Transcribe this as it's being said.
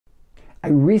I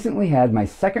recently had my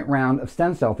second round of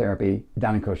stem cell therapy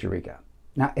down in Costa Rica.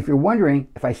 Now, if you're wondering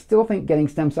if I still think getting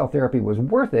stem cell therapy was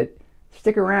worth it,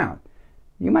 stick around.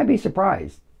 You might be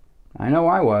surprised. I know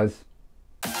I was.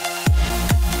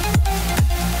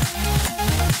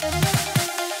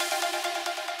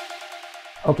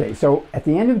 Okay, so at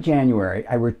the end of January,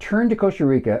 I returned to Costa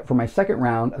Rica for my second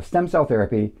round of stem cell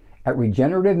therapy at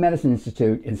Regenerative Medicine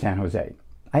Institute in San Jose.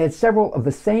 I had several of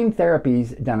the same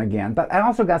therapies done again, but I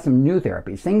also got some new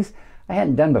therapies, things I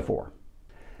hadn't done before.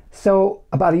 So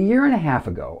about 1.5 years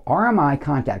ago, RMI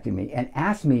contacted me and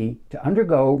asked me to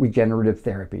undergo regenerative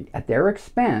therapy at their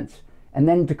expense and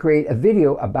then to create a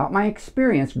video about my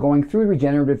experience going through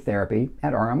regenerative therapy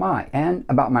at RMI and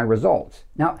about my results.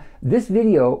 Now, this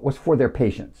video was for their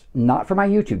patients, not for my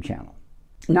YouTube channel.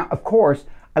 Now, of course,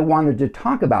 I wanted to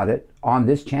talk about it on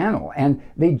this channel, and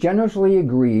they generously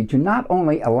agreed to not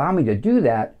only allow me to do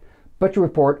that, but to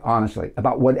report honestly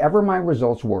about whatever my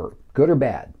results were, good or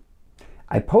bad.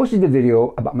 I posted a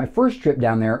video about my first trip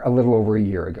down there a little over 1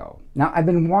 year ago. Now, I've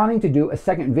been wanting to do a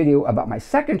second video about my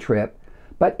second trip,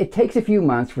 but it takes a few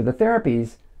months for the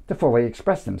therapies to fully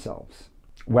express themselves.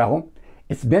 Well,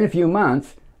 it's been a few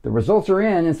months, the results are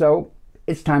in, and so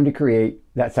it's time to create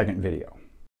that second video.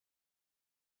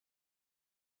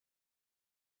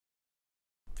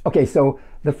 Okay, so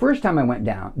the first time I went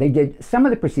down, they did some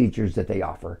of the procedures that they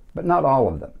offer, but not all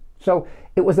of them. So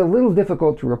it was a little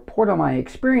difficult to report on my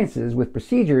experiences with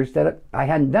procedures that I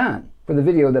hadn't done for the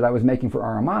video that I was making for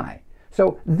RMI.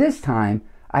 So this time,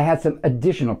 I had some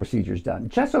additional procedures done,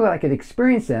 just so that I could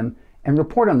experience them and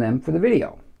report on them for the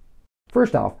video.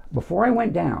 First off, before I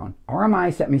went down,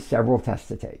 RMI sent me several tests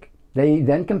to take. They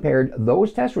then compared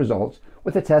those test results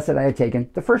with the tests that I had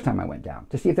taken the first time I went down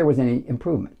to see if there was any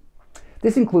improvement.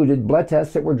 This included blood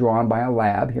tests that were drawn by a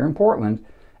lab here in Portland,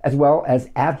 as well as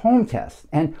at-home tests.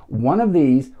 And one of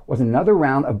these was another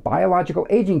round of biological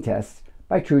aging tests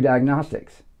by True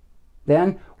Diagnostics.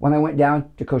 Then, when I went down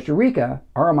to Costa Rica,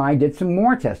 RMI did some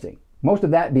more testing, most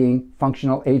of that being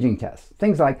functional aging tests,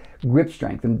 things like grip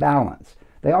strength and balance.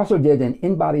 They also did an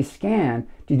in-body scan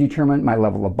to determine my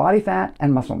level of body fat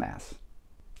and muscle mass.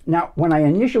 Now, when I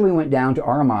initially went down to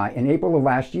RMI in April of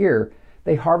last year,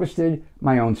 they harvested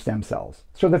my own stem cells.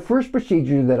 So the first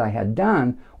procedure that I had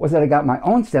done was that I got my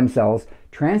own stem cells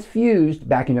transfused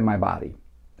back into my body.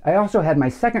 I also had my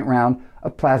second round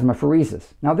of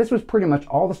plasmapheresis. Now, this was pretty much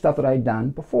all the stuff that I had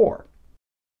done before.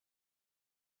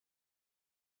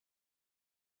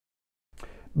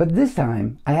 But this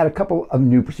time, I had a couple of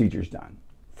new procedures done.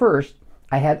 First,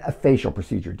 I had a facial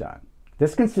procedure done.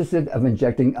 This consisted of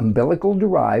injecting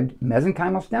umbilical-derived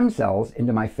mesenchymal stem cells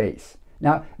into my face.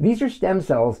 Now, these are stem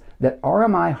cells that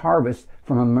RMI harvests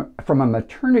from a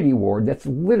maternity ward that's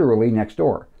literally next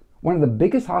door. One of the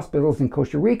biggest hospitals in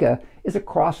Costa Rica is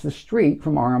across the street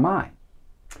from RMI.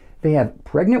 They have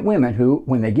pregnant women who,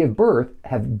 when they give birth,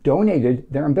 have donated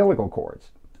their umbilical cords.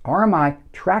 RMI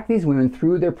track these women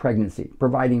through their pregnancy,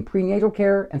 providing prenatal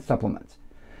care and supplements.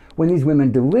 When these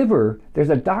women deliver,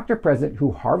 there's a doctor present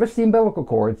who harvests the umbilical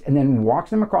cords and then walks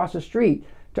them across the street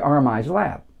to RMI's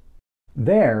lab.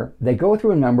 There, they go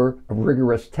through a number of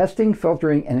rigorous testing,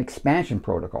 filtering, and expansion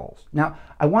protocols. Now,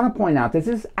 I want to point out this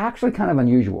is actually kind of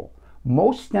unusual.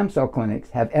 Most stem cell clinics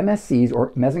have MSCs,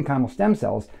 or mesenchymal stem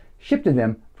cells, shipped to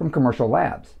them from commercial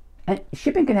labs. And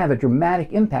shipping can have a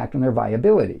dramatic impact on their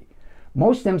viability.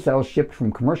 Most stem cells shipped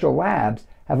from commercial labs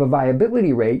have a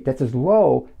viability rate that's as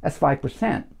low as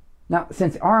 5%. Now,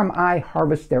 since RMI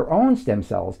harvests their own stem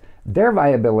cells, their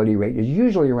viability rate is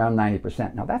usually around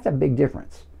 90%. Now, that's a big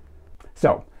difference.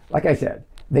 So, like I said,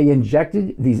 they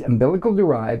injected these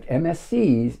umbilical-derived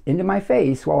MSCs into my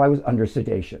face while I was under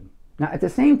sedation. Now, at the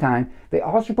same time, they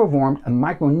also performed a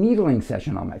microneedling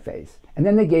session on my face. And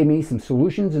then they gave me some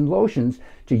solutions and lotions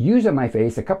to use on my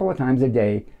face a couple of times a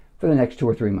day for the next 2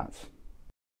 or 3 months.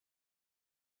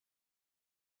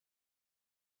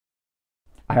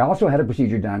 I also had a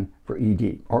procedure done for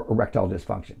ED, or erectile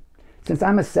dysfunction. Since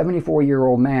I'm a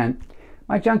 74-year-old man,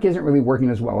 my junk isn't really working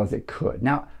as well as it could.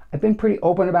 Now, I've been pretty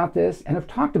open about this and have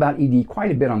talked about ED quite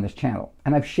a bit on this channel,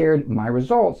 and I've shared my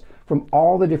results from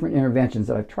all the different interventions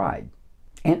that I've tried.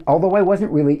 And although I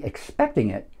wasn't really expecting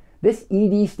it, this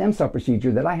ED stem cell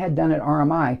procedure that I had done at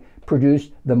RMI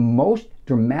produced the most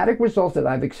dramatic results that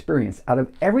I've experienced out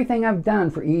of everything I've done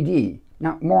for ED.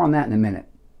 Now, more on that in a minute.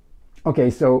 Okay,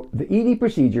 so the ED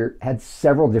procedure had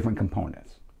several different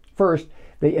components. First,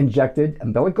 they injected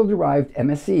umbilical-derived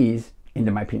MSCs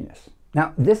into my penis.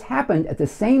 Now, this happened at the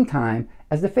same time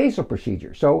as the facial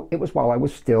procedure, so it was while I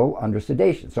was still under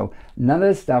sedation, so none of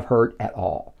this stuff hurt at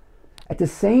all. At the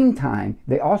same time,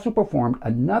 they also performed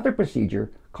another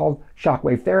procedure called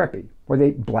shockwave therapy, where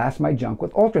they blast my junk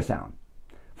with ultrasound.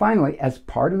 Finally, as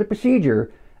part of the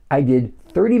procedure, I did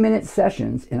 30-minute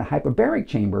sessions in a hyperbaric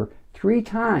chamber 3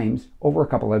 times over a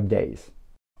couple of days.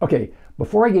 Okay,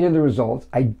 before I get into the results,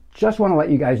 I just want to let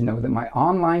you guys know that my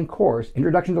online course,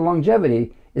 Introduction to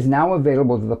Longevity, is now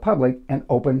available to the public and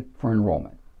open for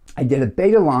enrollment. I did a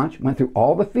beta launch, went through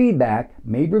all the feedback,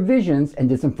 made revisions, and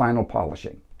did some final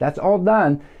polishing. That's all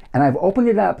done, and I've opened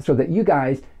it up so that you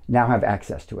guys now have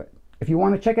access to it. If you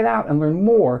want to check it out and learn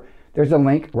more, there's a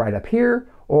link right up here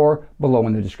or below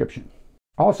in the description.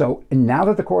 Also, and now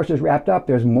that the course is wrapped up,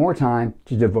 there's more time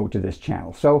to devote to this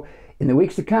channel. So in the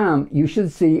weeks to come, you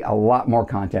should see a lot more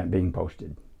content being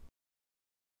posted.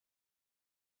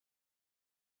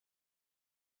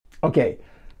 Okay,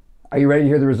 are you ready to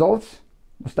hear the results?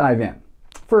 Let's dive in.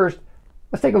 First,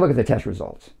 let's take a look at the test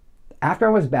results. After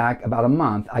I was back about a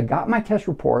month, I got my test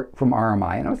report from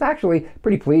RMI, and I was actually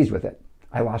pretty pleased with it.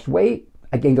 I lost weight,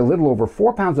 I gained a little over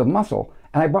 4 pounds of muscle,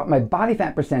 and I brought my body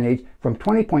fat percentage from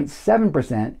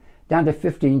 20.7% down to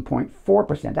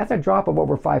 15.4%. That's a drop of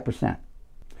over 5%.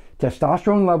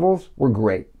 Testosterone levels were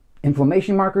great.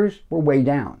 Inflammation markers were way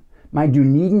down. My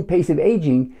Dunedin pace of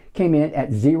aging came in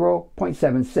at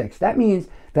 0.76. That means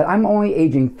that I'm only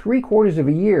aging 3/4 of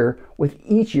a year with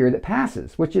each year that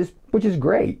passes, which is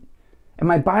great. And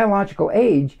my biological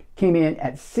age came in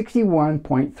at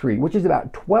 61.3, which is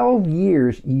about 12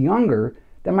 years younger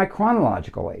than my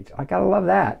chronological age. I gotta love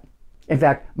that. In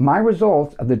fact, my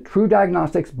results of the True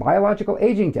Diagnostics biological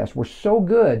aging test were so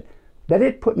good that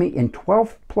it put me in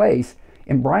 12th place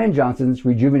in Brian Johnson's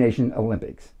Rejuvenation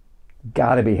Olympics.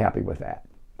 Gotta be happy with that.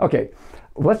 Okay,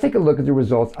 let's take a look at the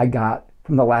results I got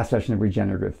from the last session of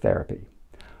regenerative therapy.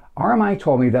 RMI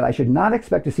told me that I should not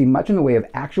expect to see much in the way of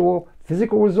actual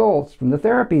physical results from the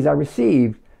therapies I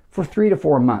received for 3 to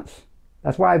 4 months.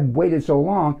 That's why I've waited so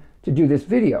long to do this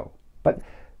video. But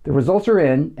the results are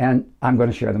in, and I'm going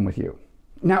to share them with you.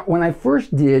 Now, when I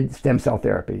first did stem cell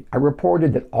therapy, I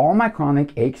reported that all my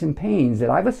chronic aches and pains that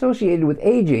I've associated with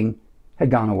aging had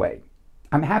gone away.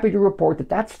 I'm happy to report that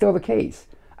that's still the case.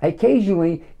 I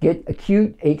occasionally get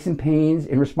acute aches and pains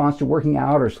in response to working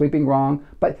out or sleeping wrong,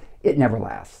 but it never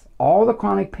lasts. All the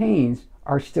chronic pains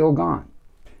are still gone.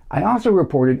 I also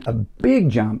reported a big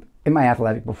jump in my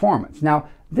athletic performance. Now,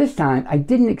 this time I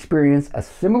didn't experience a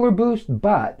similar boost,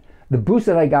 but the boost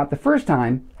that I got the first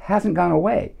time hasn't gone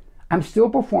away. I'm still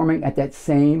performing at that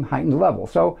same heightened level,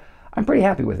 so I'm pretty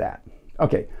happy with that.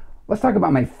 Okay, let's talk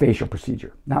about my facial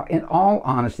procedure. Now, in all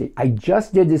honesty, I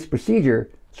just did this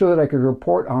procedure so that I could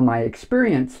report on my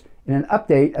experience in an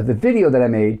update of the video that I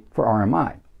made for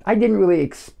RMI. I didn't really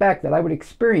expect that I would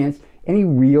experience any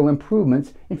real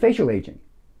improvements in facial aging,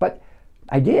 but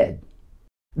I did.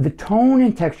 The tone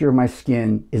and texture of my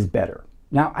skin is better.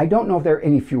 Now, I don't know if there are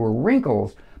any fewer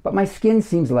wrinkles, but my skin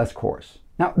seems less coarse.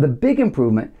 Now, the big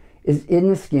improvement is in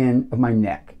the skin of my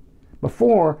neck.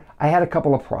 Before, I had a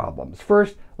couple of problems.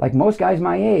 First, like most guys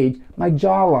my age, my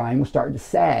jawline was starting to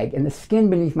sag and the skin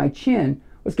beneath my chin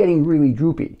was getting really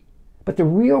droopy. But the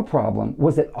real problem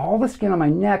was that all the skin on my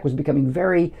neck was becoming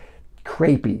very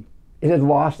crepey. It had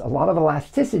lost a lot of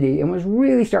elasticity and was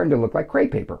really starting to look like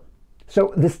crepe paper.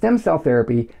 So the stem cell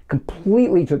therapy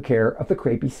completely took care of the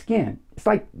crepey skin. It's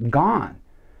like gone.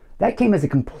 That came as a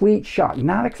complete shock,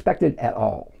 not expected at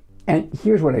all. And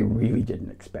here's what I really didn't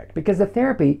expect, because the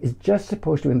therapy is just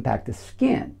supposed to impact the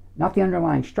skin, not the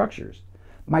underlying structures.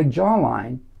 My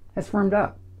jawline has firmed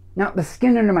up. Now, the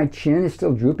skin under my chin is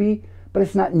still droopy, but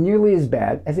it's not nearly as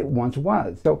bad as it once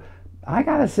was. So I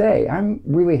gotta say, I'm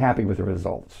really happy with the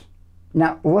results.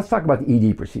 Now, let's talk about the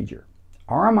ED procedure.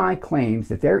 RMI claims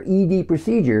that their ED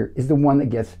procedure is the one that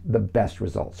gets the best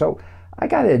results. So I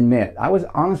gotta admit, I was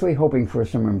honestly hoping for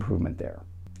some improvement there.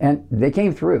 And they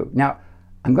came through. Now,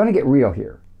 I'm gonna get real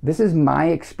here. This is my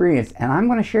experience, and I'm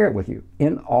gonna share it with you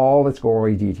in all its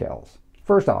gory details.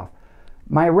 First off,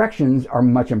 my erections are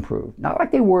much improved. Not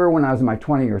like they were when I was in my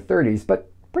 20s or 30s,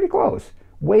 but pretty close.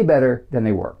 Way better than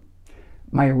they were.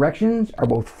 My erections are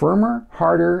both firmer,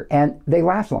 harder, and they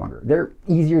last longer. They're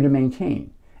easier to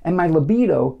maintain. And my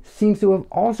libido seems to have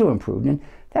also improved, and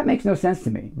that makes no sense to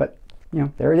me, but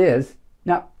there it is.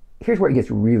 Now, here's where it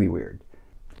gets really weird.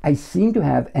 I seem to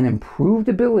have an improved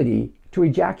ability to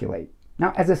ejaculate.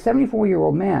 Now, as a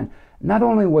 74-year-old man, not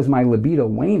only was my libido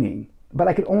waning, but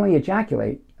I could only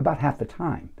ejaculate about half the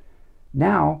time.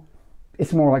 Now,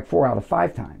 it's more like 4 out of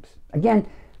 5 times. Again,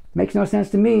 makes no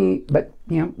sense to me, but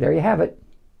there you have it.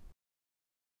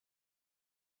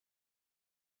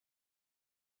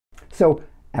 So,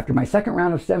 after my second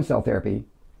round of stem cell therapy,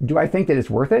 do I think that it's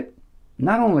worth it?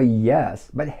 Not only yes,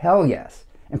 but hell yes.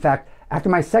 In fact, After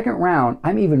my second round,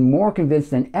 I'm even more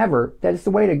convinced than ever that it's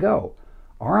the way to go.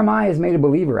 RMI has made a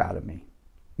believer out of me.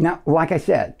 Now, like I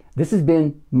said, this has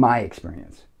been my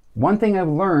experience. One thing I've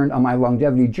learned on my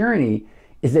longevity journey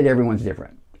is that everyone's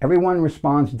different. Everyone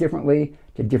responds differently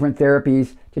to different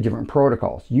therapies, to different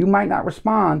protocols. You might not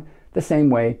respond the same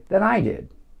way that I did.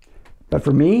 But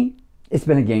for me, it's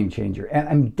been a game changer, and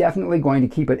I'm definitely going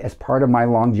to keep it as part of my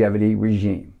longevity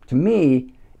regime. To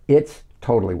me, it's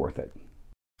totally worth it.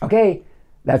 Okay,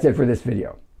 that's it for this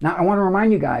video. Now, I want to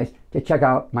remind you guys to check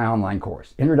out my online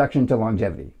course, Introduction to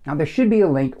Longevity. Now, there should be a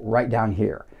link right down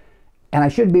here. And I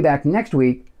should be back next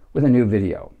week with a new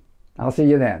video. I'll see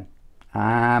you then.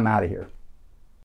 I'm out of here.